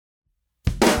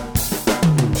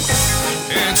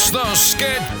It's the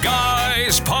Skit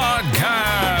Guys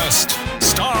Podcast,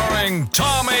 starring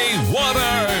Tommy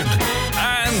Woodard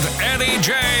and Eddie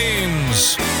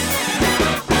James.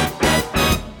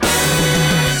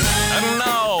 And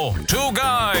now, two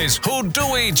guys who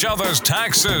do each other's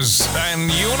taxes and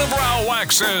unibrow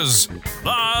waxes,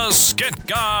 the Skit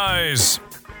Guys.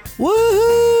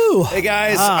 Woohoo! Hey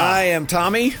guys, I am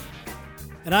Tommy.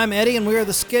 And I'm Eddie, and we are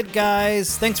the Skit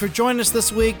Guys. Thanks for joining us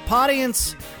this week.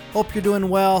 Podience, hope you're doing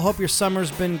well. Hope your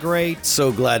summer's been great.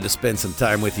 So glad to spend some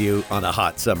time with you on a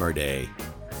hot summer day.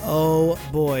 Oh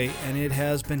boy, and it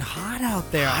has been hot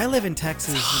out there. I live in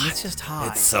Texas, and it's just hot.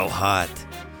 It's so hot.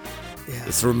 Yeah.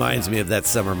 This reminds me of that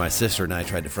summer my sister and I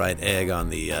tried to fry an egg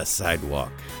on the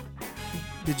sidewalk.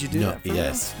 Did you do that?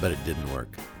 Yes, but it didn't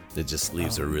work. It just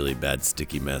leaves a really bad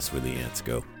sticky mess where the ants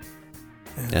go.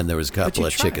 And there was a couple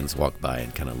of chickens walked by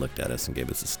and kind of looked at us and gave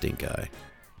us a stink eye.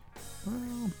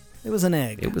 Well, it was an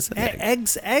egg. It was an egg.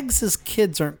 Eggs as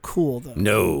kids aren't cool, though.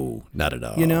 No, not at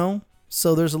all. You know?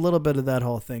 So there's a little bit of that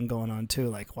whole thing going on, too.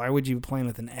 Like, why would you be playing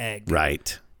with an egg?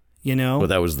 Right. You know? Well,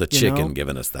 that was the chicken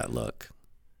giving us that look.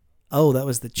 Oh, that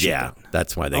was the chicken. Yeah,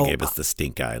 that's why they gave us the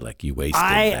stink eye, like you wasted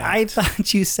that. I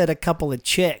thought you said a couple of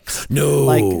chicks. No,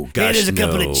 like, gosh, there's a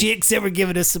couple no. of chicks that were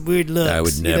giving us some weird looks. I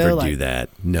would never do that.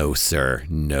 No, sir.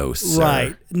 No, sir.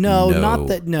 Right. No, no, not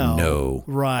that. No. No.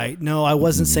 Right. No, I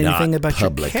wasn't saying Not anything about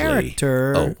publicly. your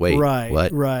character. Oh, wait. Right.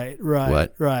 What? Right.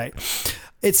 What? Right.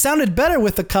 It sounded better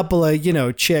with a couple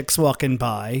of, chicks walking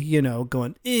by,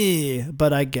 going,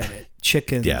 but I get it.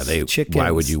 Chickens. Yeah, chickens, why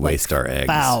would you waste our eggs?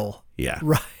 Foul. Yeah.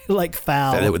 Right. Like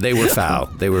foul. They were foul.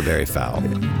 They were very foul.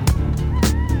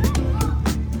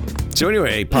 So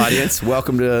anyway, Podience,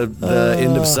 welcome to the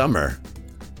end of summer.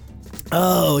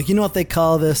 Oh, you know what they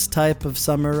call this type of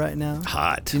summer right now?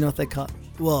 Hot. Do you know what they call it?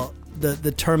 Well,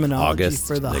 the terminology August?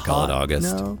 for the They call it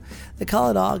August? No, they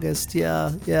call it August, yeah,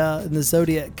 in the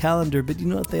zodiac calendar. But you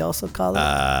know what they also call it?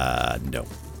 No.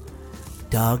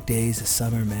 Dog days of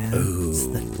summer, man. Ooh. It's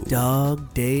the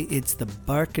dog day. It's the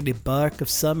barkity bark of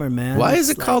summer, man. Why is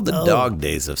It's it called the like, dog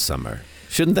days of summer?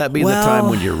 Shouldn't that be the time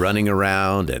when you're running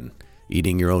around and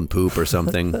eating your own poop or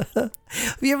something?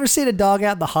 Have you ever seen a dog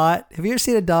out in the hot? Have you ever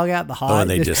seen a dog out in the hot? Oh, and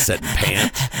they just sit and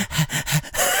pant?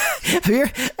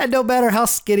 And no matter how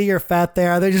skinny or fat they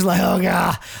are, they're just like, oh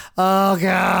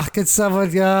god, can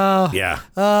someone go? Yeah.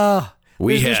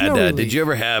 There's no relief. Did you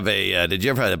ever have a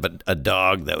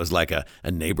dog that was like a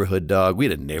neighborhood dog? We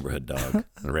had a neighborhood dog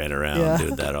and ran around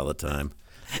doing that all the time.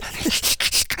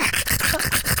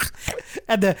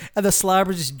 And the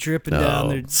slobber just dripping down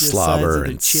their slobber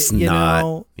and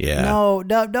snot. Yeah. No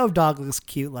dog looks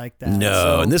cute like that.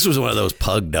 No, and this was one of those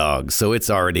pug dogs, so it's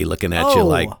already looking at you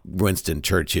like Winston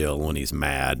Churchill when he's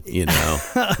mad, and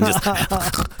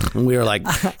we were like,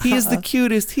 he is the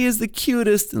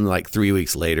cutest. And like 3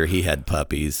 weeks later, he had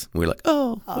puppies. We were like,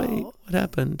 wait, what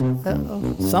happened?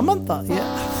 Someone thought,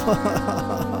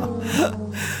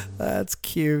 That's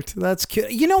cute.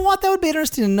 You know what? That would be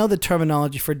interesting to know the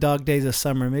terminology for dog days of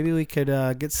summer. Maybe we could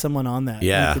get someone on that.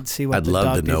 Yeah, we could see what I'd the love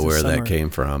dog to know days where of that summer. came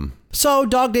from. So,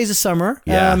 dog days of summer.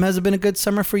 Yeah. Has it been a good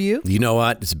summer for you? You know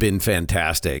what? It's been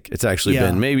fantastic. It's actually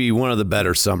been maybe one of the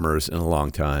better summers in a long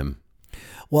time.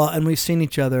 Well, and we've seen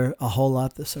each other a whole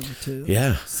lot this summer too.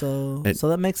 Yeah. So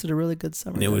that makes it a really good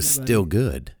summer. And it was still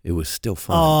good. It was still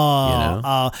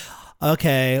fun.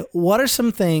 Okay. What are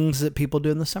some things that people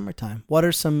do in the summertime? What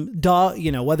are some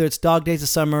whether it's dog days of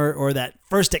summer or that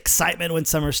first excitement when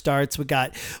summer starts? We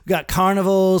got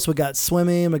carnivals, we got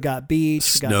swimming, we got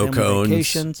beach, we got snow family cones,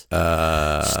 vacations.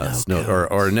 Snow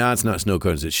or now it's not snow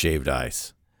cones, it's shaved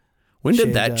ice. When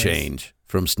did that change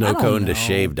from snow cone to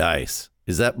shaved ice?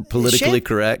 Is that politically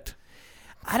correct?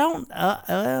 I don't.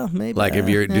 Maybe. Like, if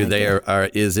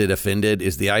is it offended?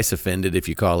 Is the ice offended if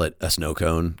you call it a snow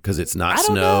cone because it's not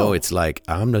snow? Know. It's like,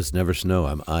 I'm just never snow.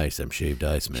 I'm ice. I'm shaved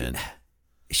ice, man.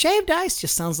 Shaved ice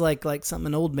just sounds like something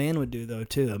an old man would do, though,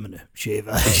 too. I'm gonna shave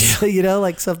ice.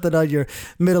 Like something on your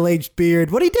middle-aged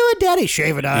beard. What are you doing, Daddy?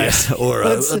 Shaving ice. Yeah. Or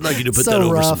I'd like you to put that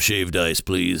over some shaved ice,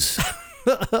 please.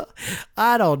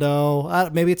 I don't know.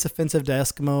 Maybe it's offensive to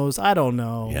Eskimos. I don't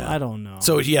know. Yeah. I don't know.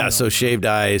 So shaved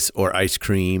ice or ice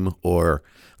cream or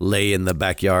lay in the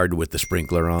backyard with the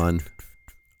sprinkler on.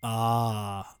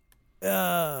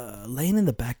 Laying in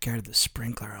the backyard with the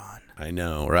sprinkler on. I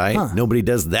know, right? Huh. Nobody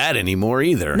does that anymore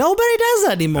either. Nobody does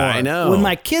that anymore. I know. When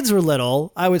my kids were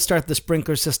little, I would start the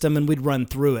sprinkler system and we'd run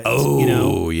through it.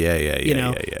 Oh, yeah.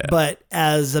 But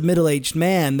as a middle-aged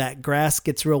man, that grass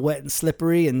gets real wet and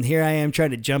slippery, and here I am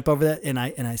trying to jump over that, and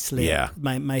I slip. Yeah.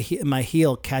 My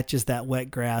heel catches that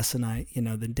wet grass, and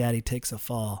then Daddy takes a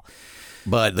fall.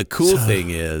 But the cool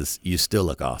thing is, you still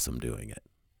look awesome doing it.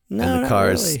 No, and the not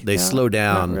cars, really. they slow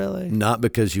down, not really. not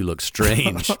because you look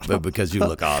strange, but because you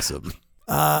look awesome.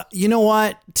 You know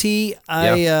what, T?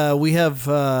 We have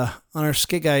on our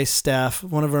Skit Guys staff,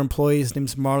 one of our employees named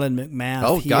Marlon McMath.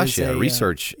 Oh, He gosh, is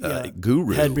research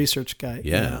guru. Head research guy.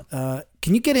 Yeah.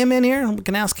 Can you get him in here? We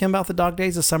can ask him about the dog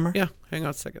days of summer. Yeah, hang on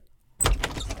a second.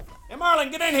 Hey,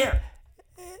 Marlon, get in here.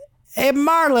 Hey,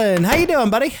 Marlon, how you doing,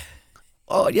 buddy?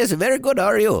 Oh, yes, very good. How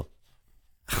are you?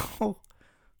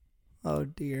 Oh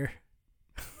dear.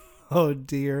 Oh,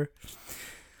 dear.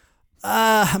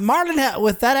 Marlon,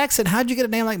 with that accent, how'd you get a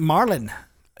name like Marlon?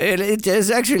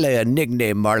 It's actually a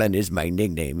nickname. Marlon is my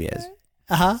nickname, yes.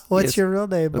 What's your real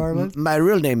name, Marlon? My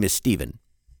real name is Steven.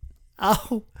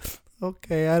 Oh,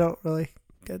 okay. I don't really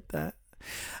get that.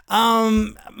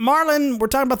 Marlon, we're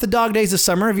talking about the dog days of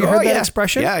summer. Have you heard that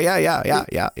expression? Yeah.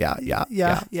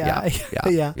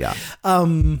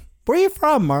 Where are you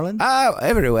from, Marlon?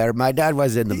 Everywhere. My dad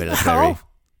was in the military.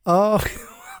 Oh,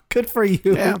 good for you.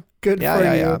 Yeah. Good for you.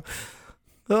 Yeah.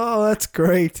 Oh, that's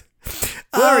great.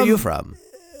 Where are you from?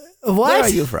 What? Where are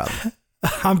you from?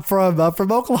 I'm from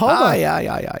Oklahoma. Ah, yeah.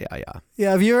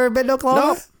 Yeah, have you ever been to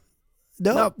Oklahoma?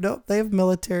 Nope. Nope. They have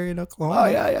military in Oklahoma. Oh,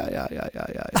 yeah.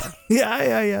 Yeah.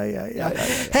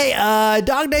 Hey,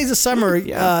 dog days of summer.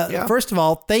 First of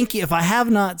all, thank you. If I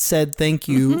have not said thank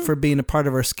you for being a part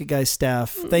of our Skit Guys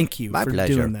staff, thank you for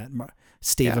doing that,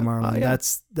 Steve and Marlon.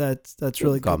 That's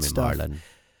really good stuff. Marlon.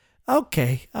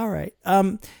 Okay. All right.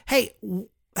 Hey,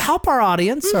 help our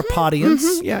audience, our podience.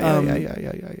 That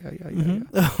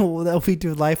we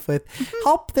do life with.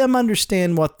 Help them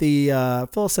understand what the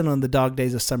fill us in on the dog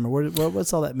days of summer.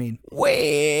 What's all that mean?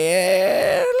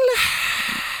 Well,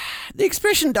 the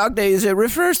expression dog days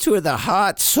refers to the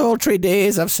hot, sultry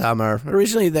days of summer.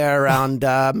 Originally, they're around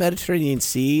Mediterranean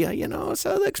Sea,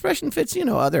 so the expression fits,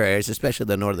 other areas, especially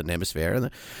the northern hemisphere.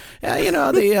 And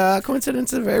the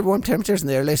coincidence of very warm temperatures in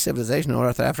the early civilization of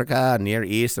North Africa, Near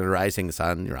East, the rising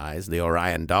sunrise, the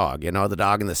Orion dog, the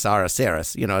dog in the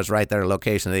Saraceres, is right there,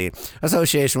 location. The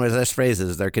association with those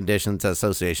phrases, their conditions,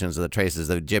 associations of the traces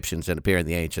of Egyptians that appear in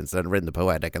the ancients, that written the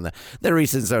poetic, and the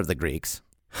reasons of the Greeks.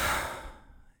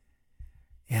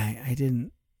 Yeah, I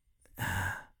didn't.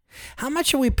 How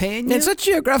much are we paying you? In such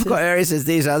geographical areas as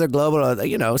these, other global,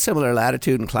 similar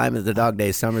latitude and climate, the dog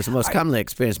days summers are most commonly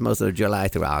experienced most of July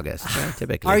through August,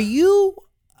 typically.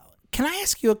 Can I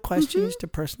ask you a question, just a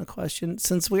personal question?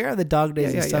 Since we are the dog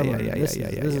days of summer, this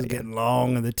is getting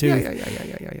long in the tooth.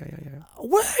 Yeah.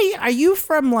 Where are you? Are you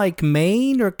from like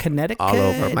Maine or Connecticut? All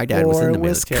over. My dad was in the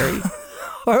military.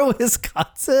 Or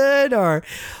Wisconsin, or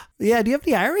do you have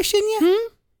any Irish in you?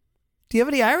 Do you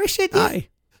have any Irish in you? Aye.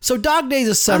 So dog days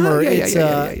of summer, it's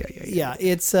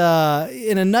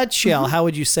in a nutshell, how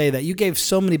would you say that? You gave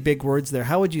so many big words there.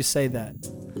 How would you say that?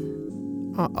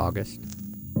 August.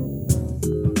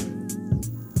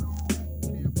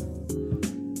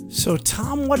 So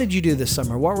Tom, what did you do this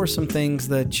summer? What were some things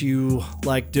that you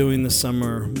liked doing this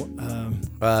summer?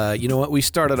 You know what? We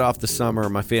started off the summer,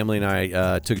 my family and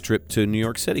I took a trip to New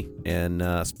York City and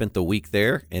spent the week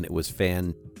there, and it was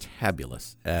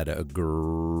fantabulous. Had a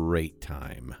great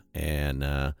time.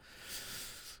 And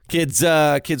kids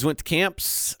went to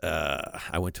camps.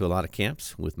 I went to a lot of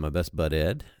camps with my best bud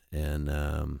Ed, and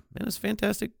it was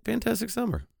fantastic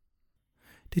summer.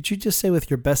 Did you just say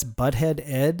with your best butthead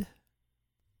Ed?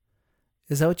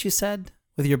 Is that what you said?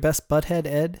 With your best butthead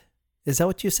Ed? Is that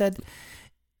what you said?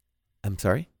 I'm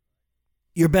sorry?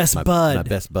 Your best bud. My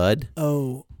best bud?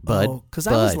 Oh. Bud. Because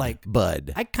I was like...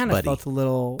 Bud. I kind of felt a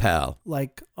little... Pal.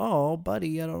 Like, oh,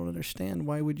 buddy, I don't understand.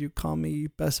 Why would you call me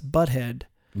best butthead?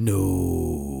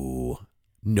 No.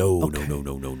 Okay.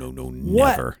 No.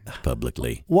 Never.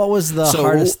 Publicly. What was the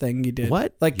hardest thing you did?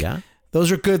 What?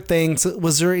 Those are good things.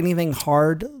 Was there anything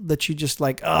hard that you just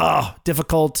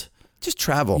difficult? Just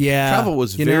travel. Yeah. Travel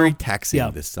was very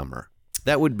taxing this summer.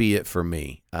 That would be it for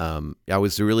me. I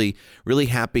was really, really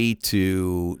happy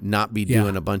to not be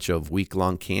doing a bunch of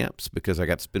week-long camps because I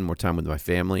got to spend more time with my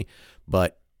family,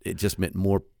 but it just meant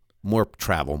more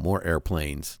travel, more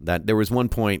airplanes. That there was one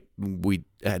point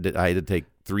I had to take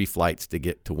 3 flights to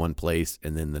get to one place,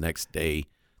 and then the next day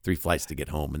 3 flights to get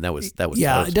home, and that was it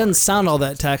doesn't sound all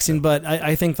that taxing, but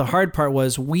I think the hard part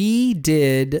was we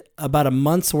did about a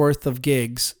month's worth of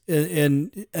gigs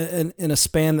in a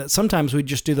span that sometimes we'd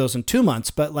just do those in 2 months,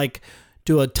 but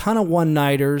do a ton of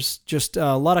one-nighters, just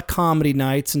a lot of comedy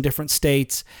nights in different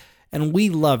states, and we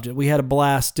loved it. We had a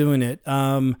blast doing it.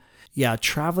 yeah,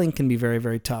 traveling can be very,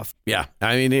 very tough. Yeah.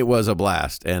 I mean, it was a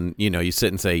blast. And, you sit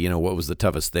and say, what was the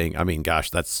toughest thing? I mean, gosh,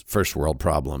 that's first world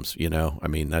problems, I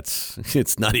mean,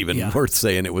 it's not even worth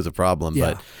saying it was a problem,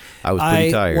 but I was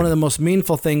pretty tired. One of the most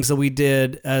meaningful things that we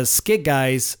did as skit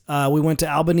guys, we went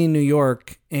to Albany, New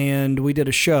York, and we did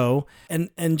a show, and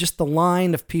just the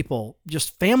line of people,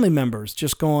 just family members,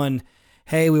 just going,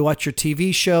 hey, we watch your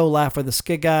TV show, Laugh with the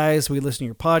Skit Guys, we listen to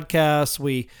your podcasts,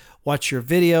 we watch your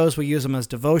videos, we use them as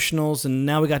devotionals, and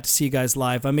now we got to see you guys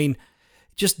live. I mean,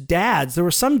 just dads. There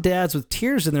were some dads with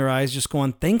tears in their eyes just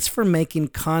going, thanks for making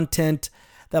content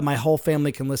that my whole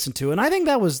family can listen to. And I think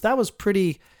that was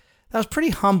pretty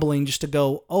humbling just to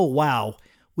go, oh, wow,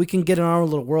 we can get in our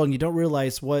little world and you don't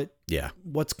realize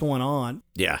what's going on.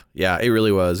 Yeah, it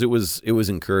really was. It was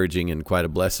encouraging and quite a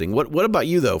blessing. What about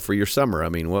you though for your summer? I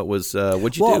mean, what'd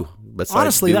you do?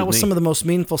 Honestly, that was some of the most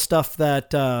meaningful stuff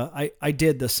that I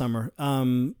did this summer.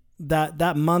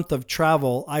 That month of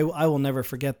travel, I will never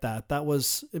forget that. That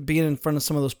was being in front of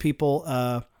some of those people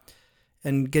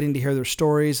and getting to hear their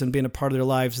stories and being a part of their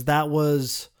lives. That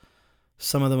was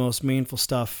some of the most meaningful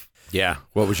stuff. Yeah.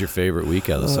 What was your favorite week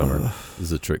out of the summer? This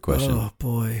is a trick question. Oh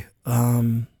boy.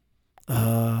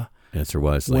 Answer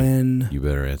wisely. You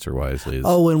better answer wisely.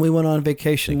 When we went on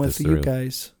vacation with you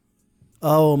guys.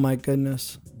 Oh my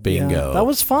goodness. Bingo. Yeah, that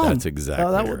was fun. That's exactly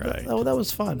right. That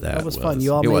was fun. That was fun.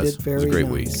 You all made it very nice. It was a great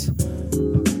week.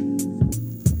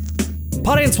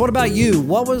 Audience, what about you?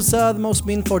 What was the most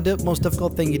meaningful, most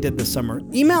difficult thing you did this summer?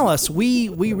 Email us. We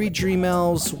read your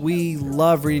emails. We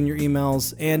love reading your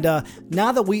emails. And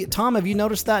now that Tom, have you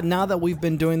noticed that? Now that we've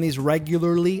been doing these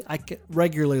regularly,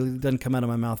 regularly doesn't come out of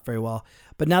my mouth very well.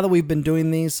 But now that we've been doing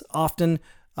these often,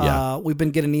 we've been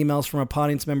getting emails from our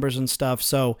audience members and stuff.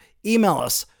 So email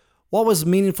us. What was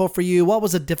meaningful for you? What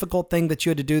was a difficult thing that you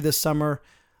had to do this summer?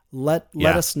 Let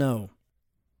us know.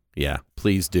 Yeah,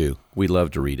 please do. We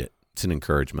love to read it. It's an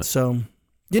encouragement. So,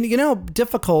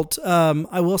 difficult.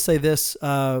 I will say this.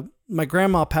 My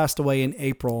grandma passed away in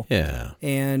April. Yeah.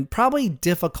 And probably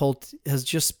difficult has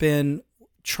just been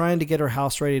trying to get her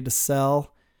house ready to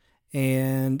sell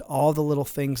and all the little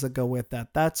things that go with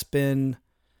that. That's been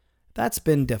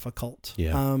difficult.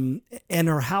 Yeah. And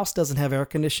her house doesn't have air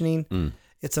conditioning.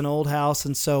 It's an old house.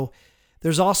 And so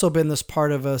there's also been this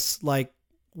part of us, like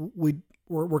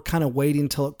we're kind of waiting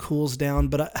till it cools down,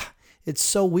 but it's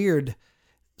so weird,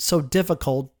 so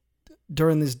difficult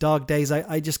during these dog days.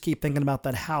 I just keep thinking about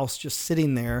that house just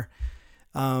sitting there.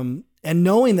 And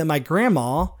knowing that my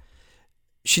grandma,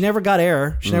 she never got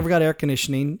air. She never got air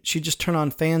conditioning. She just turned on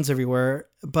fans everywhere.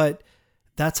 But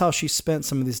that's how she spent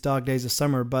some of these dog days of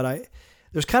summer. But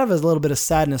there's kind of a little bit of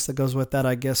sadness that goes with that,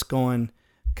 I guess, going,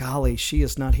 golly, she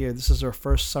is not here. This is her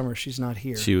first summer. She's not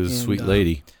here. She was a sweet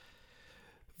lady.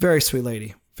 Very sweet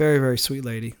lady. Very, very sweet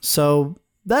lady. So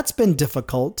that's been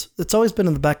difficult. It's always been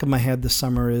in the back of my head this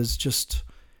summer is just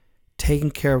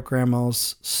taking care of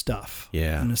grandma's stuff.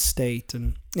 Yeah. And estate.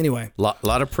 And anyway. A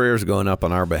lot of prayers going up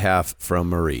on our behalf from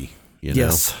Marie.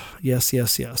 Yes.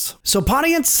 So,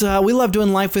 audience, we love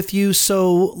doing life with you.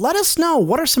 So let us know,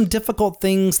 what are some difficult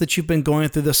things that you've been going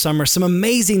through this summer? Some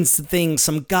amazing things,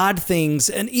 some God things.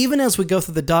 And even as we go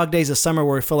through the dog days of summer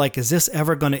where we feel like, is this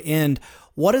ever going to end?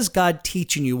 What is God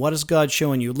teaching you? What is God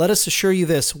showing you? Let us assure you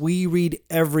this. We read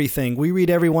everything. We read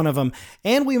every one of them.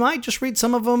 And we might just read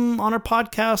some of them on our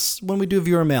podcasts when we do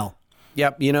viewer mail.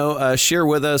 Yep. Share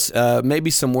with us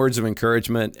maybe some words of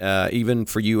encouragement, even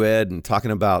for you, Ed, and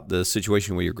talking about the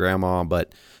situation with your grandma.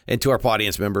 And to our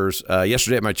audience members,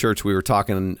 yesterday at my church, we were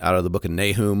talking out of the book of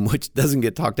Nahum, which doesn't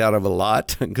get talked out of a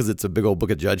lot because it's a big old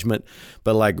book of judgment.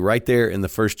 But like right there in the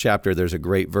first chapter, there's a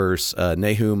great verse,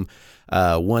 Nahum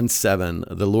 1:7.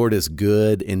 The Lord is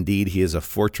good. Indeed, he is a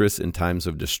fortress in times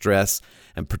of distress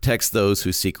and protects those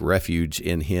who seek refuge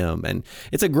in him. And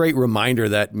it's a great reminder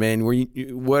that, man,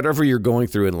 whatever you're going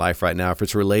through in life right now, if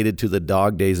it's related to the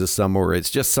dog days of summer, or it's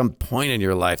just some point in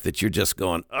your life that you're just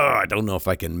going, I don't know if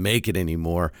I can make it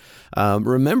anymore.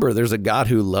 Remember, there's a God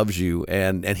who loves you.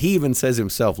 And he even says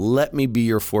himself, let me be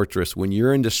your fortress. When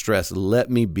you're in distress, let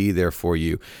me be there for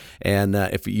you. And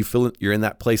if you feel you're in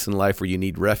that place in life where you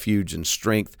need refuge and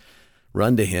strength,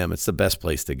 run to him. It's the best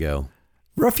place to go.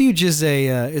 Refuge is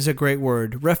a great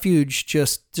word. Refuge,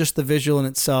 just the visual in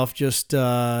itself,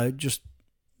 it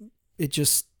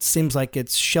just seems like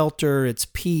it's shelter, it's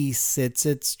peace,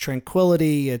 it's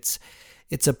tranquility, it's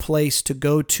a place to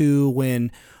go to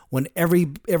when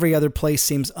every other place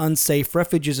seems unsafe.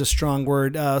 Refuge is a strong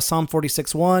word. Psalm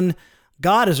 46:1,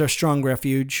 God is our strong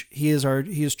refuge. He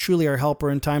is truly our helper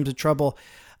in times of trouble.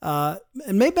 And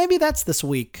maybe that's this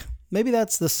week. Maybe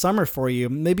that's the summer for you.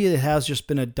 Maybe it has just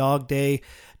been a dog day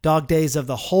dog days of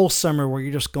the whole summer where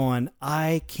you're just going,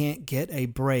 I can't get a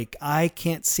break. I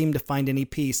can't seem to find any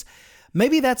peace.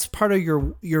 Maybe that's part of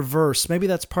your verse. Maybe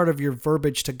that's part of your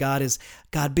verbiage to God is,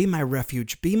 God, be my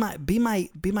refuge, be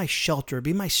my shelter,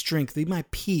 be my strength, be my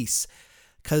peace,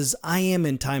 because I am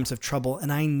in times of trouble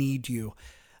and I need you.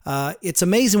 It's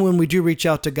amazing when we do reach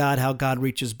out to God, how God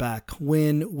reaches back.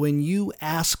 When you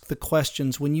ask the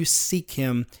questions, when you seek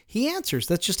him, he answers.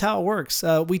 That's just how it works.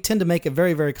 We tend to make it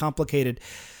very, very complicated.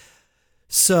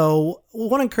 So we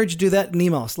want to encourage you to do that and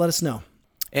email us. Let us know.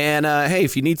 And hey,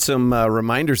 if you need some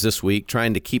reminders this week,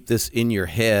 trying to keep this in your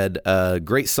head,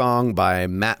 great song by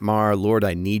Matt Maher, Lord,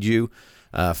 I Need You.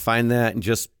 Find that and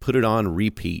just put it on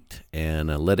repeat and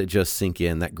let it just sink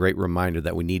in. That great reminder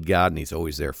that we need God and he's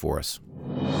always there for us.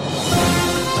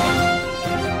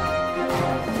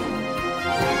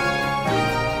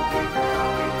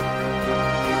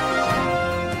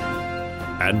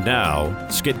 And now,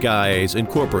 Skit Guys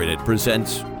Incorporated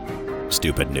presents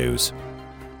Stupid News.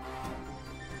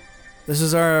 This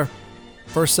is our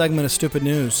first segment of Stupid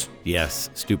News. Yes,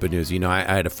 stupid news. You know, I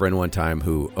had a friend one time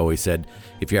who always said,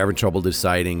 if you're having trouble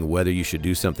deciding whether you should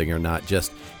do something or not,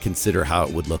 just consider how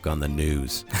it would look on the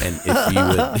news. And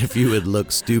if you would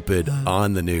look stupid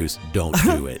on the news, don't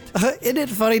do it. Isn't it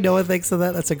funny? No one thinks of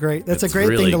that. That's a great thing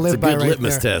to live by right there. It's a good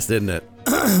litmus test, isn't it?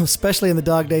 Especially in the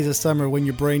dog days of summer when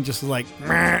your brain just is like,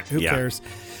 who cares?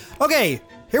 Okay,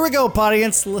 here we go,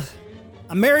 audience.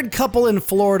 A married couple in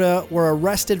Florida were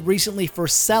arrested recently for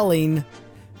selling,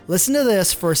 listen to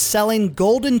this, for selling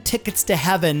golden tickets to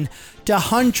heaven to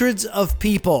hundreds of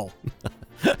people.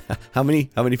 How many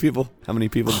people? How many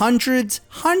people? Hundreds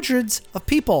of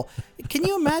people. Can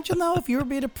you imagine though, if you were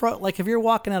being if you're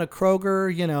walking out of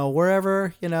Kroger,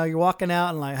 wherever, you're walking out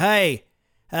and like, hey,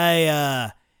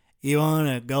 you want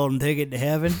a golden ticket to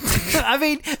heaven? I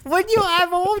mean, what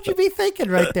would you be thinking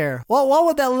right there? What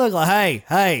would that look like?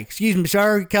 Hey, excuse me,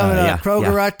 sir, you coming to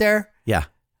Kroger right there? Yeah.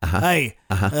 Uh-huh. Hey,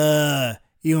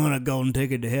 you want a golden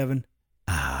ticket to heaven?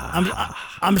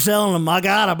 I'm selling them. I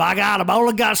got them. I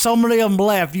only got so many of them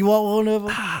left. You want one of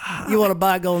them? You want to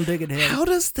buy a golden ticket to heaven? How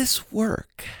does this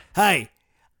work? Hey,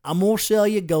 I'm going to sell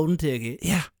you a golden ticket.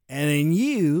 Yeah. And then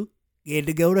you get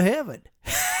to go to heaven.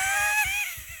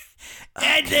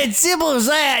 It's simple as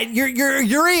that.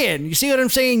 You're in. You see what I'm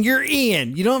saying? You're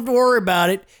in. You don't have to worry about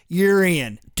it. You're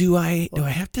in. Do I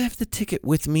have to have the ticket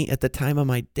with me at the time of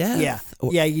my death? Yeah.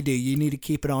 Yeah, you do. You need to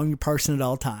keep it on your person at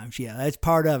all times. Yeah, that's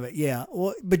part of it. Yeah.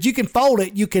 Well, but you can fold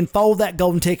it. You can fold that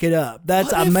golden ticket up.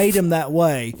 I made them that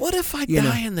way. What if I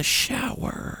die in the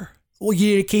shower? Well,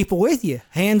 you need to keep it with you.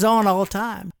 Hands on all the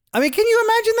time. I mean, can you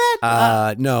imagine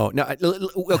that? No.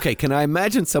 Okay, can I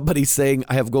imagine somebody saying,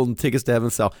 I have golden tickets to heaven?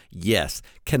 So, yes.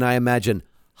 Can I imagine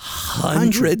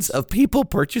hundreds of people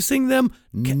purchasing them?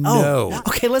 No. Oh,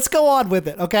 okay, let's go on with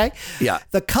it, okay? Yeah.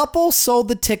 The couple sold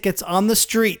the tickets on the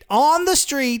street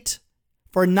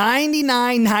for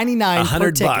 $99.99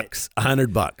 per ticket.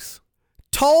 $100.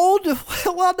 Told,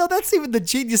 well, no, that's even the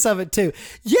genius of it, too.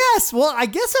 Yes, well, I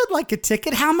guess I'd like a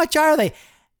ticket. How much are they?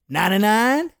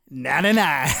 $99.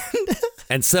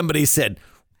 And somebody said,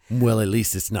 well, at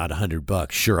least it's not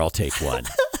 $100. Sure, I'll take one.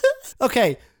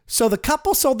 Okay, so the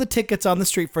couple sold the tickets on the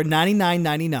street for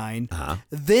 $99.99,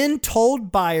 then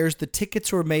told buyers the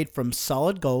tickets were made from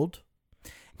solid gold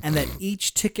and that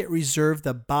each ticket reserved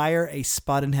the buyer a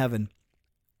spot in heaven.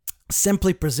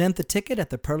 Simply present the ticket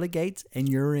at the pearly gates and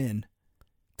you're in.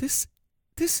 This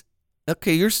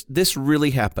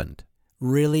really happened.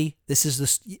 Really?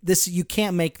 This you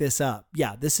can't make this up.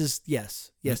 Yeah, yes.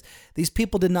 These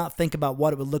people did not think about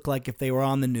what it would look like if they were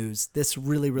on the news. This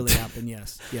really happened.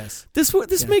 Yes.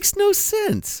 This makes no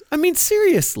sense. I mean,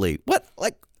 seriously. What?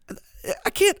 Like, I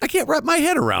can't wrap my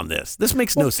head around this. This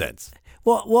makes no sense.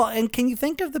 Well, and can you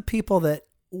think of the people that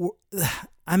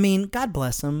I mean, God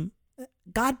bless them.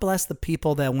 God bless the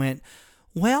people that went,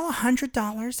 well,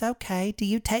 $100, okay. Do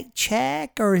you take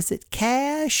check or is it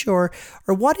cash or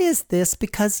what is this?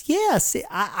 Because yes,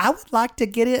 I would like to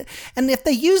get it. And if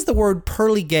they use the word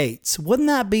pearly gates, wouldn't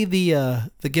that be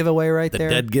the giveaway right there?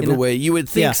 The dead giveaway. You would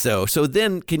think so. So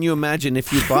then, can you imagine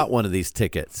if you bought one of these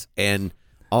tickets and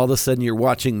all of a sudden you're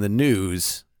watching the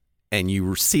news and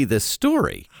you see this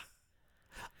story?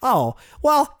 Oh,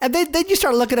 well, and then you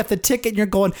start looking at the ticket and you're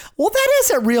going, well, that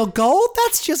isn't real gold.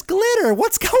 That's just glitter.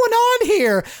 What's going on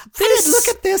here? I didn't look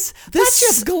at this. That's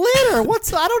just glitter.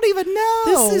 I don't even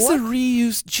know. This is a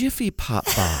reused Jiffy Pop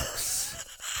box.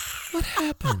 What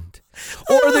happened?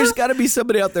 Or there's got to be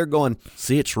somebody out there going,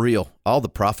 see, it's real. All the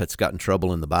prophets got in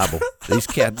trouble in the Bible. These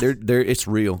cats, it's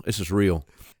real. This is real.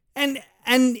 And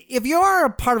And if you are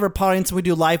a part of our audience and we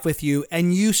do live with you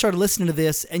and you started listening to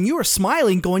this and you were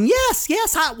smiling going, yes,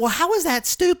 well, how is that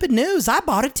stupid news? I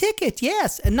bought a ticket,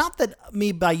 yes. And not that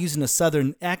me by using a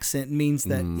Southern accent means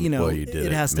that, Well, you did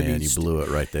it has to be. Man, you blew it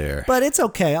right there. But it's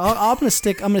okay. I'm going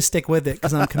to stick with it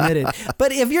because I'm committed.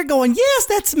 But if you're going, yes,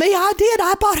 that's me. I did.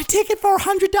 I bought a ticket for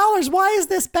 $100. Why is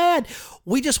this bad?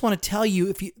 We just want to tell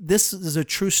you this is a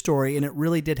true story and it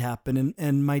really did happen.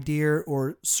 And my dear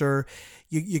or sir,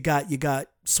 you got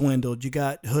swindled, you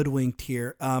got hoodwinked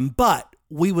here. But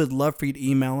we would love for you to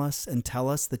email us and tell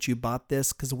us that you bought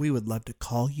this because we would love to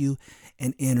call you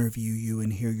and interview you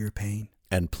and hear your pain.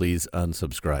 And please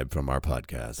unsubscribe from our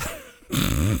podcast.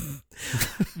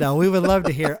 No, we would love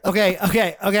to hear.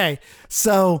 Okay.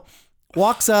 So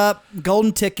walks up,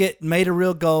 golden ticket, made of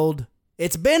real gold.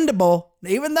 It's bendable,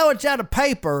 even though it's out of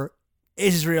paper.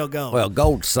 It's real gold. Well,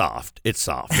 gold's soft. It's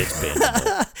soft. It's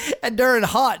bendable. And during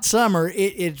hot summer,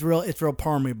 it's real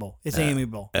permeable. It's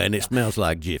amiable. And it smells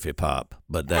like Jiffy Pop,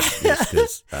 but that's just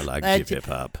because I like Jiffy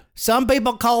Pop. Some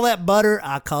people call that butter.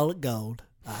 I call it gold.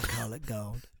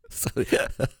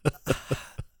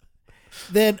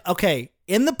 Then, okay,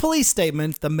 in the police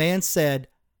statement, the man said,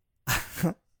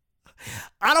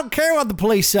 I don't care what the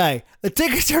police say. The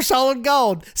tickets are solid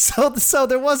gold. So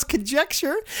there was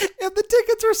conjecture, and the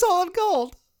tickets are solid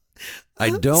gold.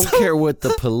 I don't care what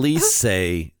the police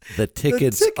say. The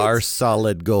tickets are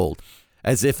solid gold.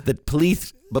 As if the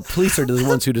police are the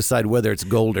ones who decide whether it's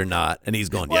gold or not. And he's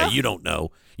going, yeah, you don't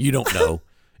know.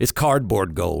 It's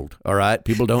cardboard gold. All right.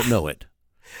 People don't know it.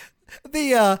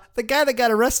 The guy that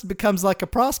got arrested becomes like a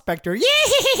prospector. Yeah,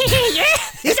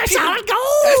 these are solid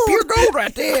gold. That's pure gold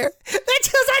right there.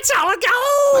 That's solid gold.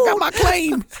 I got my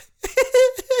claim.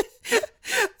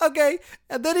 Okay,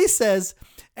 and then he says,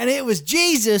 and it was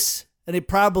Jesus, and he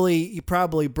probably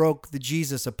broke the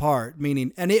Jesus apart,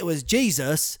 meaning, and it was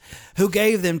Jesus who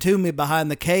gave them to me behind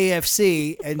the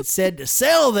KFC and said to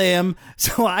sell them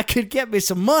so I could get me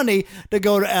some money to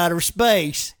go to outer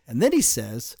space. And then he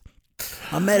says,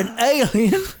 I met an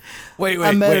alien. Wait.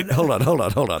 Hold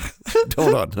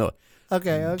on.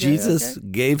 Okay. Jesus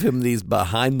gave him these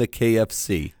behind the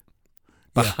KFC.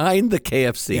 Behind the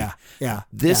KFC. Yeah.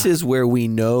 This is where we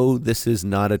know this is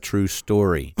not a true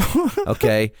story.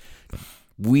 Okay?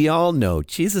 We all know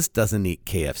Jesus doesn't eat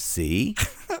KFC.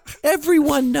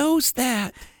 Everyone knows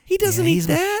that. He doesn't eat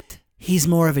that. He's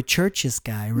more of a church's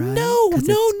guy, right? No,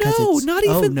 not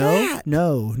even that.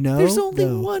 No. There's only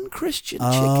one Christian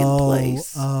chicken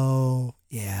place. Oh,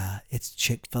 yeah. It's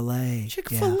Chick-fil-A.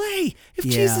 Chick-fil-A. Yeah. If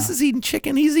Jesus is eating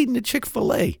chicken, he's eating a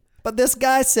Chick-fil-A. But this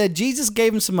guy said Jesus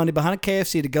gave him some money behind a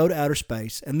KFC to go to outer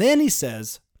space. And then he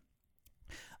says,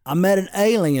 I met an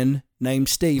alien named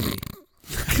Stevie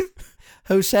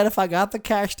who said if I got the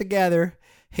cash together,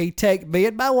 he'd take me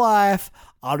and my wife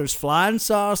on his flying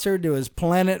saucer to his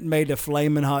planet made of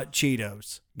flaming hot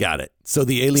Cheetos. Got it. So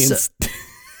the aliens...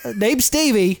 named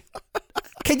Stevie.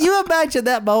 Can you imagine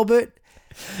that moment?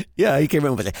 Yeah, he came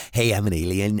in with, hey, I'm an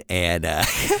alien, and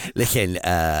listen,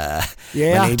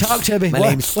 talk to me. My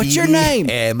name's Stevie, what's your name?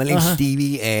 My name's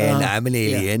Stevie, and I'm an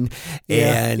alien.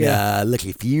 Look,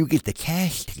 if you get the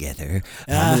cash together,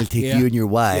 I'm going to take you and your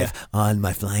wife on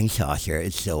my flying saucer.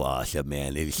 It's so awesome,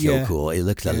 man. It's so cool. It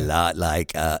looks a lot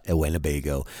like a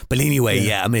Winnebago. But anyway,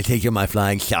 I'm going to take you on my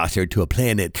flying saucer to a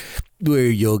planet where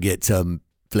you'll get some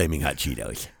flaming hot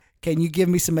Cheetos. Can you give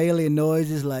me some alien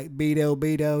noises like beto,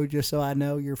 beto, just so I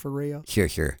know you're for real? Sure.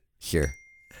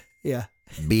 Yeah.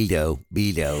 Beto.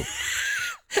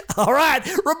 All right,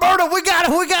 Roberto, we got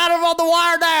him on the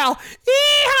wire now.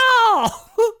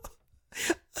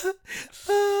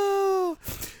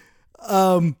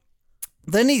 Yeehaw!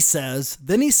 Then he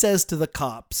says to the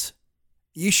cops,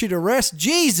 you should arrest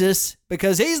Jesus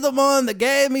because he's the one that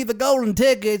gave me the golden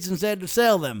tickets and said to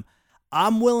sell them.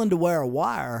 I'm willing to wear a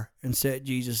wire and set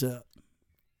Jesus up.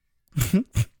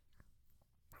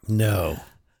 No.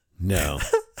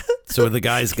 So the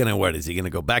guy's going to, what, is he going to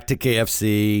go back to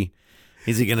KFC?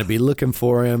 Is he going to be looking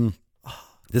for him?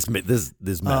 This messed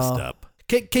up.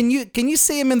 Can you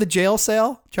see him in the jail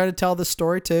cell trying to tell this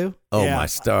story too? Oh, my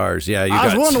stars. Yeah. I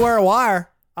was willing to wear a wire.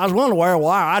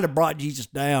 I'd have brought Jesus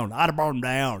down. I'd have brought him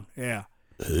down. Yeah.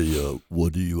 Hey,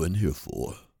 what are you in here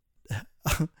for?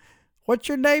 What's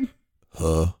your name?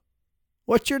 Huh?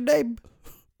 What's your name?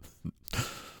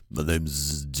 My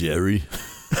name's Jerry.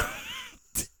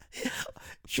 Is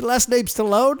your last name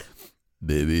Stallone?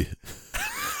 Maybe.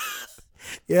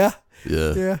 Yeah.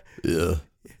 I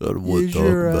don't want to talk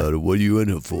about it. What are you in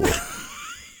here for?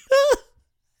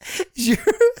 Is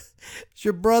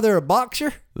your brother a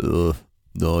boxer? No,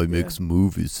 he makes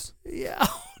movies. Yeah.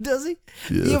 Does he?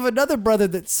 Yeah. You have another brother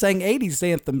that sang 80s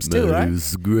anthems too, Man, right? He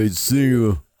was a great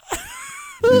singer.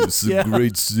 He was a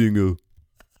great singer.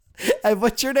 Hey,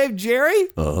 what's your name, Jerry?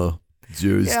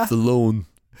 Jerry Stallone.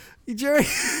 Jerry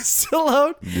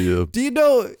Stallone? Yeah. Do you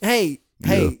know, do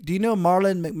you know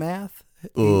Marlon McMath?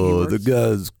 Oh, the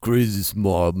guy's crazy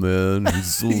smart, man.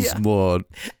 He's so smart.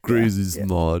 Crazy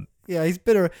smart. Yeah, he's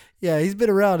been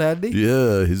around, hasn't he?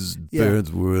 Yeah, his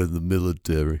parents were in the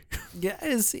military. Yeah,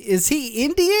 is he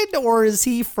Indian or is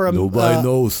he from Nobody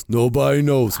knows. Nobody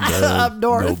knows, man. up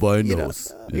north? Nobody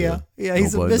knows. Yeah,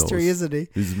 he's a mystery, isn't he?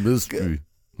 He's a mystery.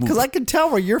 Because I can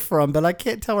tell where you're from, but I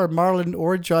can't tell where Marlon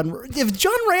or John. Is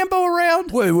John Rambo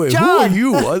around? Wait, John,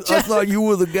 who are you? I thought you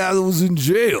were the guy that was in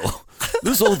jail.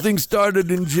 This whole thing started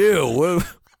in jail.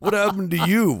 What happened to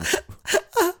you?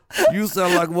 You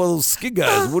sound like one of those skit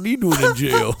guys. What are you doing in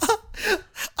jail?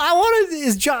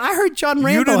 I heard John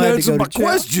Rambo. You didn't had answer to go my to jail.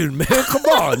 question, man. Come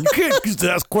on. You can't just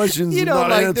ask questions You and don't not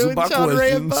like answer doing my John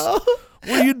questions. Rambo. What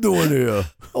are you doing here?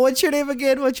 What's your name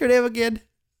again?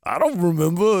 I don't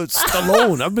remember. It's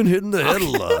Stallone. I've been hitting the head a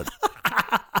lot.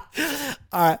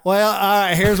 All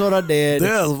right. Here's what I did.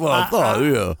 That's what I thought,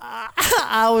 yeah.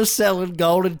 I was selling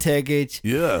golden tickets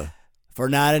Yeah. for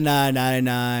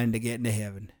 $99.99 to get into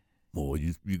heaven. Well,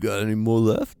 you got any more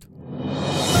left?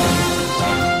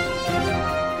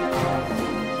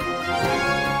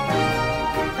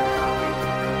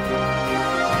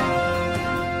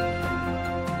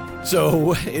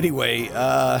 So anyway,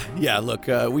 look,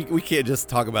 we can't just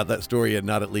talk about that story and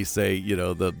not at least say,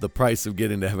 the price of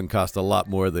getting to heaven cost a lot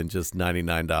more than just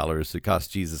 $99. It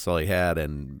cost Jesus all he had,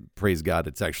 and praise God,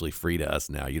 it's actually free to us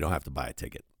now. You don't have to buy a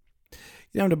ticket.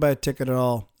 You don't have to buy a ticket at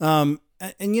all. And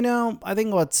I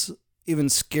think what's even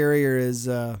scarier is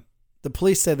the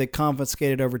police say they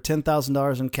confiscated over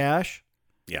 $10,000 in cash.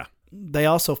 Yeah. They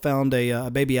also found a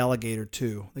baby alligator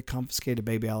too. They confiscated a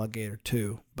baby alligator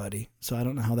too, buddy. So I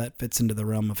don't know how that fits into the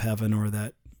realm of heaven or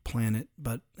that planet,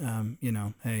 but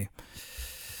hey.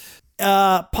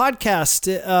 Podcast.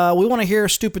 We want to hear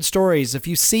stupid stories. If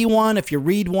you see one, if you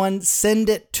read one, send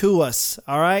it to us.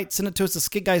 All right. Send it to us at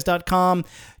skitguys.com.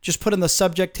 Just put in the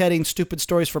subject heading "Stupid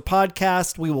Stories for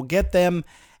Podcast." We will get them,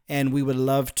 and we would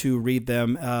love to read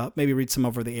them. Maybe read some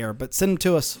over the air, but send them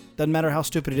to us. Doesn't matter how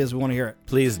stupid it is. We want to hear it.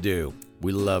 Please do.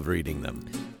 We love reading them.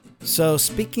 So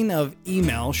speaking of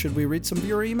email, should we read some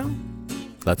viewer email?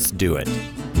 Let's do it.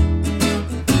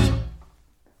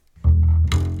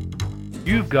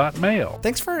 You've got mail.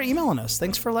 Thanks for emailing us.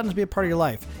 Thanks for letting us be a part of your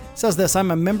life. It says this: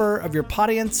 I'm a member of your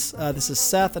audience. This is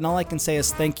Seth, and all I can say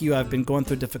is thank you. I've been going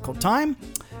through a difficult time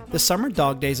this summer,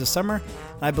 dog days of summer.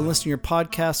 And I've been listening to your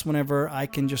podcast whenever I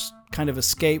can just kind of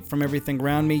escape from everything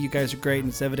around me. You guys are great, and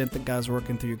it's evident that God's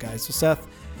working through you guys. So Seth,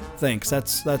 thanks.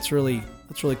 That's really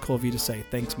cool of you to say.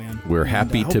 Thanks, man. We're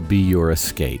happy to be your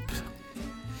escape.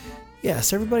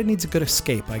 Yes, everybody needs a good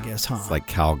escape, I guess, huh? It's like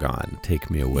Calgon, take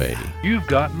me away. You've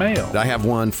got mail. I have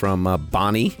one from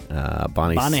Bonnie.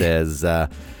 Bonnie says, I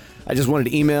just wanted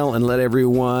to email and let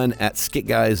everyone at Skit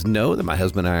Guys know that my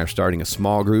husband and I are starting a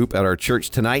small group at our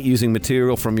church tonight using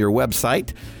material from your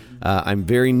website. I'm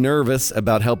very nervous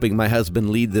about helping my husband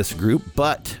lead this group,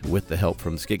 but with the help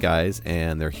from Skit Guys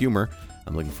and their humor,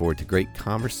 I'm looking forward to great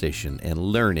conversation and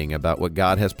learning about what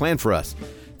God has planned for us.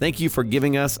 Thank you for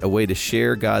giving us a way to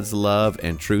share God's love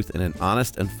and truth in an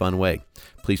honest and fun way.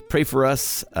 Please pray for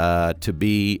us to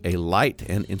be a light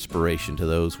and inspiration to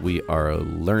those we are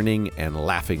learning and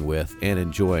laughing with and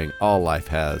enjoying all life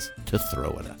has to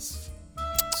throw at us.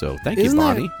 So thank you,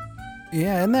 Bonnie.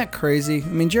 Isn't that crazy? I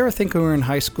mean, did you ever think when we were in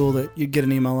high school that you'd get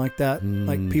an email like that?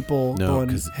 Like people going,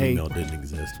 hey. email didn't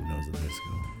exist when I was in high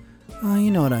school. Oh,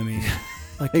 you know what I mean.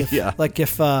 Like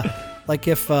if, like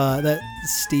if that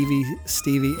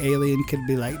Stevie alien could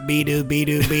be like, be-do.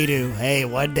 Hey,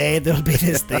 one day there'll be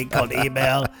this thing called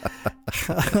email.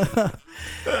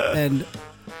 And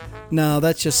no,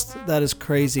 that is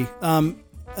crazy.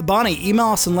 Bonnie, email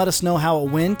us and let us know how it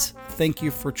went. Thank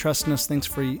you for trusting us. Thanks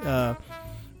for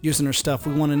using our stuff.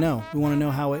 We want to know. We want to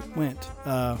know how it went.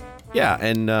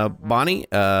 And Bonnie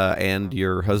and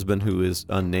your husband, who is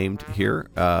unnamed here,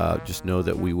 just know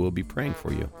that we will be praying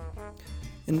for you.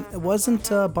 And it wasn't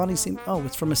Bonnie's.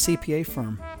 It's from a CPA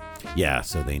firm. Yeah,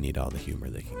 so they need all the humor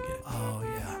they can get. Oh,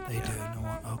 yeah, they do.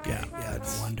 Okay, no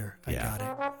wonder. I got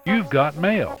it. You've got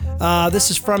mail. This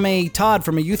is from Todd,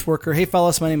 from a youth worker. Hey,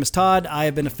 fellas, my name is Todd. I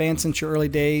have been a fan since your early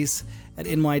days at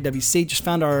NYWC. Just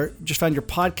found your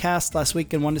podcast last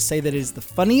week and wanted to say that it is the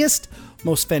funniest,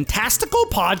 most fantastical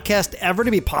podcast ever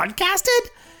to be podcasted.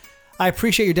 I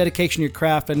appreciate your dedication to your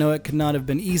craft. I know it could not have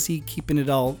been easy keeping it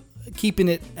all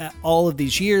of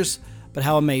these years, but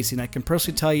how amazing. I can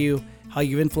personally tell you how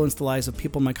you've influenced the lives of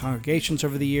people in my congregations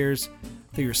over the years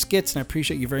through your skits, and I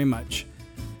appreciate you very much.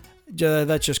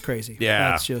 That's just crazy.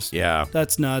 Yeah.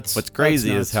 That's nuts. What's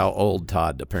crazy is how old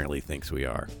Todd apparently thinks we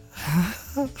are.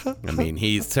 I mean,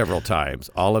 he's several times,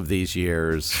 all of these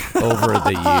years, over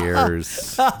the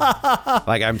years.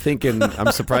 Like, I'm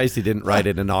surprised he didn't write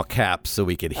it in all caps so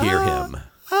we could hear him.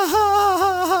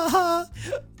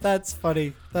 That's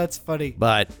funny.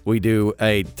 But we do.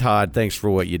 Hey, Todd, thanks for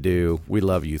what you do. We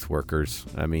love youth workers.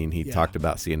 I mean, he talked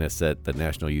about seeing us at the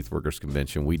National Youth Workers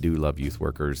Convention. We do love youth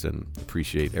workers and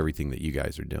appreciate everything that you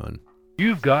guys are doing.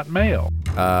 You've got mail.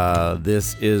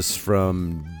 This is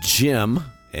from Jim.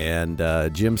 And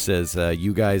Jim says,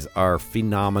 you guys are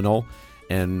phenomenal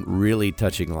and really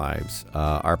touching lives.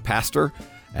 Our pastor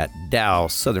at Dow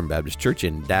Southern Baptist Church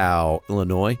in Dow,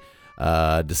 Illinois,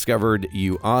 discovered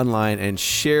you online and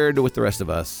shared with the rest of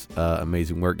us.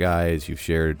 Amazing work, guys. I've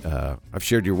shared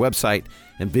your website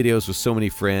and videos with so many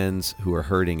friends who are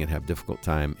hurting and have difficult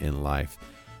time in life.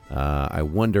 I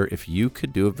wonder if you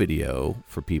could do a video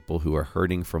for people who are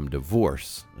hurting from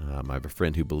divorce. I have a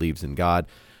friend who believes in God,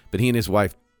 but he and his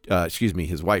wife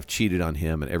cheated on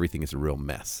him and everything is a real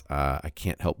mess. I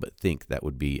can't help but think that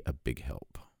would be a big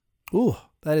help. Ooh,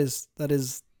 that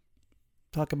is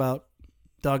talk about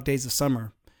dog days of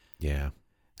summer. Yeah.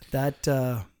 That's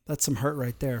some hurt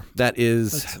right there. That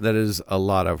is a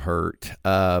lot of hurt.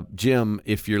 Jim,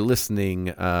 if you're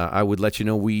listening, I would let you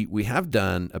know we have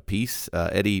done a piece.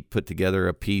 Eddie put together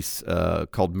a piece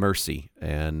called Mercy,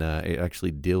 and it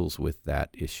actually deals with that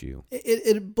issue.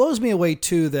 It blows me away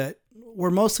too that we're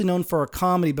mostly known for our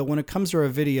comedy, but when it comes to our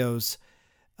videos,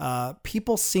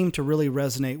 people seem to really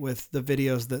resonate with the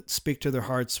videos that speak to their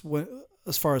hearts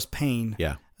as far as pain.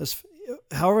 Yeah.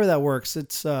 However that works,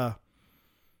 it's it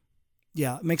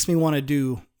makes me want to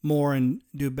do more and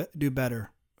do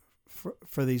better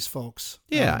for these folks.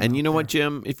 Yeah, and you know what,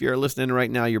 Jim? If you're listening right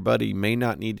now, your buddy may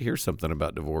not need to hear something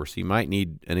about divorce. He might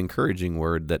need an encouraging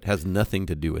word that has nothing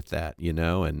to do with that,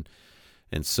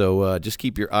 and so just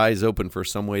keep your eyes open for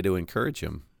some way to encourage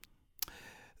him.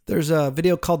 There's a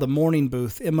video called The Mourning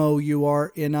Booth,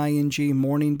 MOURNING,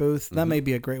 Mourning Booth. That may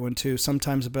be a great one too.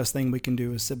 Sometimes the best thing we can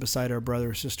do is sit beside our brother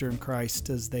or sister in Christ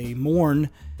as they mourn,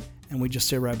 and we just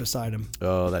sit right beside them.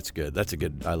 Oh, that's good.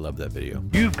 I love that video.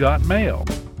 You've got mail.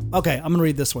 Okay, I'm going to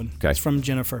read this one. Okay. It's from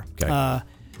Jennifer. Okay.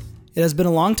 It has been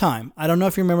a long time. I don't know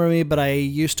if you remember me, but I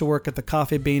used to work at the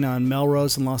Coffee Bean on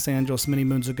Melrose in Los Angeles many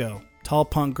moons ago. Tall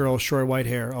punk girl, short white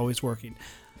hair, always working.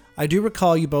 I do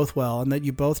recall you both well and that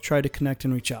you both tried to connect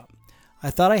and reach out.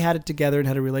 I thought I had it together and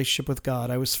had a relationship with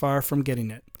God. I was far from getting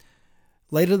it.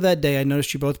 Later that day, I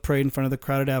noticed you both prayed in front of the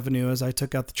crowded avenue as I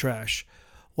took out the trash.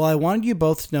 Well, I wanted you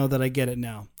both to know that I get it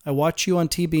now. I watched you on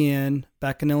TBN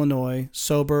back in Illinois,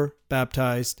 sober,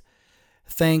 baptized.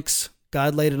 Thanks.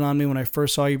 God laid it on me when I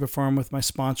first saw you perform with my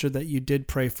sponsor that you did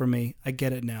pray for me. I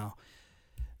get it now.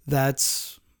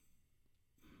 That's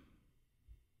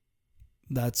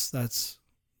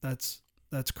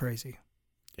crazy.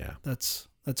 Yeah. That's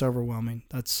overwhelming.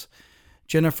 That's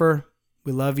Jennifer.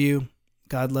 We love you.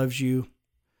 God loves you.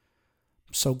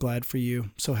 I'm so glad for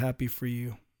you. So happy for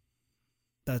you.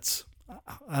 I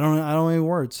don't have any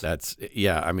words. I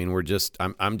mean,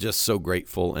 I'm just so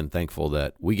grateful and thankful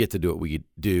that we get to do what we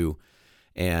do.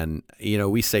 And,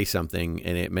 we say something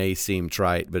and it may seem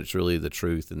trite, but it's really the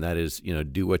truth. And that is,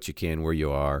 do what you can where you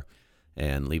are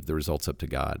and leave the results up to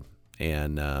God.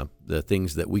 And the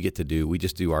things that we get to do, we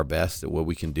just do our best at what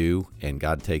we can do. And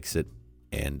God takes it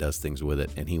and does things with it.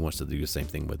 And he wants to do the same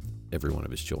thing with every one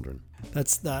of his children.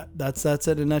 That's it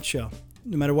in a nutshell.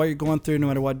 No matter what you're going through, no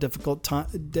matter what difficult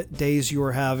days you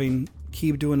are having,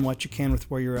 keep doing what you can with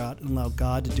where you're at and allow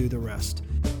God to do the rest.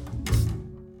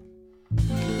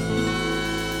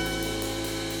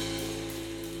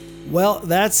 Well,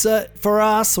 that's it for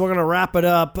us. We're going to wrap it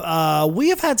up. We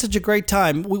have had such a great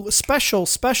time. Special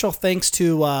thanks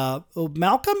to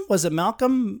Malcolm. Was it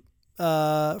Malcolm?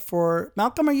 For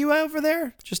Malcolm, are you over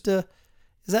there?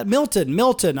 Is that Milton?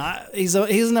 Milton. He's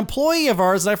an employee of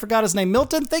ours, and I forgot his name.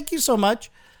 Milton, thank you so much.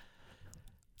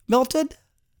 Milton?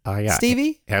 Yeah.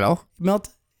 Stevie? Hello?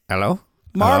 Milton? Hello?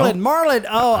 Marlon.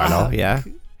 Oh. Hello, yeah.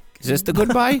 Is this the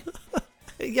goodbye?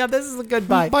 Yeah, this is a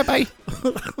goodbye. Bye-bye.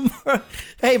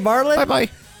 Hey, Marlon. Bye-bye.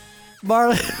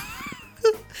 Marlon.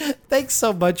 Thanks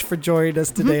so much for joining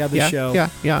us today on the show.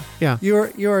 Yeah.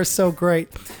 You are so great.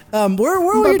 Where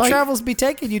will your travels be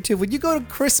taking you to? When you go to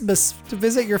Christmas to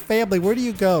visit your family, where do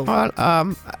you go? Well,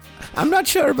 I'm not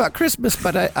sure about Christmas,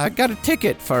 but I got a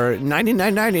ticket for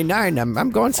 $99.99.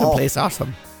 I'm going someplace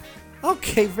awesome.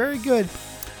 Okay, very good.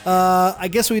 I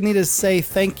guess we need to say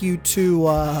thank you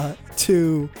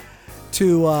to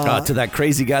to to that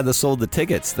crazy guy that sold the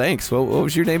tickets. Thanks. What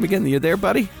was your name again? You there,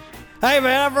 buddy? Hey,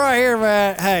 man, I'm right here,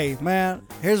 man. Hey, man,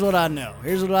 here's what I know.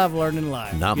 Here's what I've learned in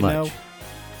life. Not you much. Know?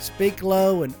 Speak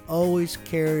low and always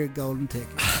carry a golden ticket.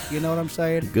 You know what I'm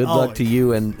saying? Good luck to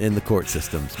you and in the court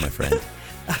systems, my friend.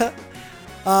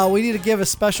 We need to give a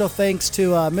special thanks to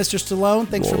Mr. Stallone.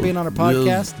 Thanks for being on our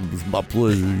podcast. Yeah, it's my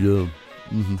pleasure, yeah.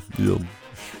 Yeah.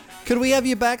 Could we have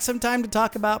you back sometime to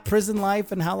talk about prison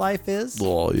life and how life is?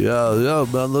 Oh, yeah,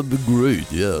 man, that'd be great.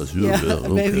 Yeah, sure, Yeah, yeah. Okay,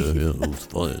 maybe. yeah, it was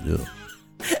fun, yeah.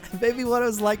 Maybe what it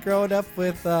was like growing up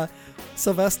with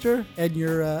Sylvester and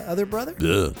your other brother?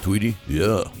 Yeah, Tweety,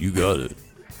 yeah, you got it.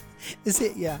 Is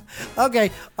it? Yeah. Okay.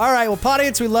 All right. Well,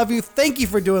 Podians, we love you. Thank you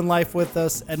for doing life with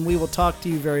us, and we will talk to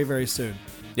you very, very soon.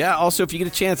 Yeah, also, if you get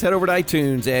a chance, head over to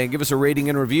iTunes and give us a rating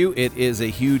and review. It is a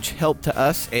huge help to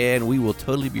us, and we will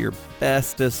totally be your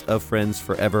bestest of friends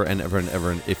forever and ever and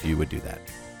ever if you would do that.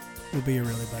 We'll be your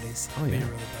really buddies. Oh, Be yeah. your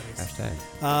really buddies.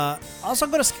 Hashtag. Also,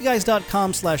 go to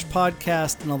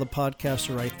skitguys.com/podcast, and all the podcasts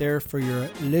are right there for your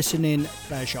listening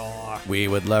pleasure. We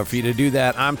would love for you to do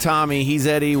that. I'm Tommy. He's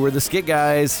Eddie. We're the Skit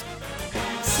Guys.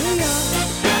 See ya.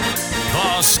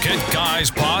 The Skit Guys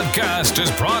podcast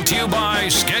is brought to you by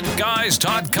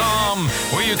skitguys.com,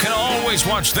 where you can always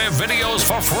watch their videos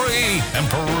for free and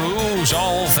peruse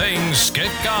all things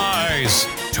Skit Guys.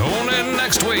 Tune in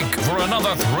next week for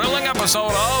another thrilling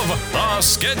episode of the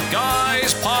Skit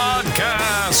Guys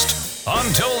podcast.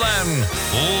 Until then,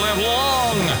 live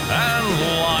long and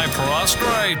lie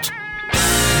prostrate.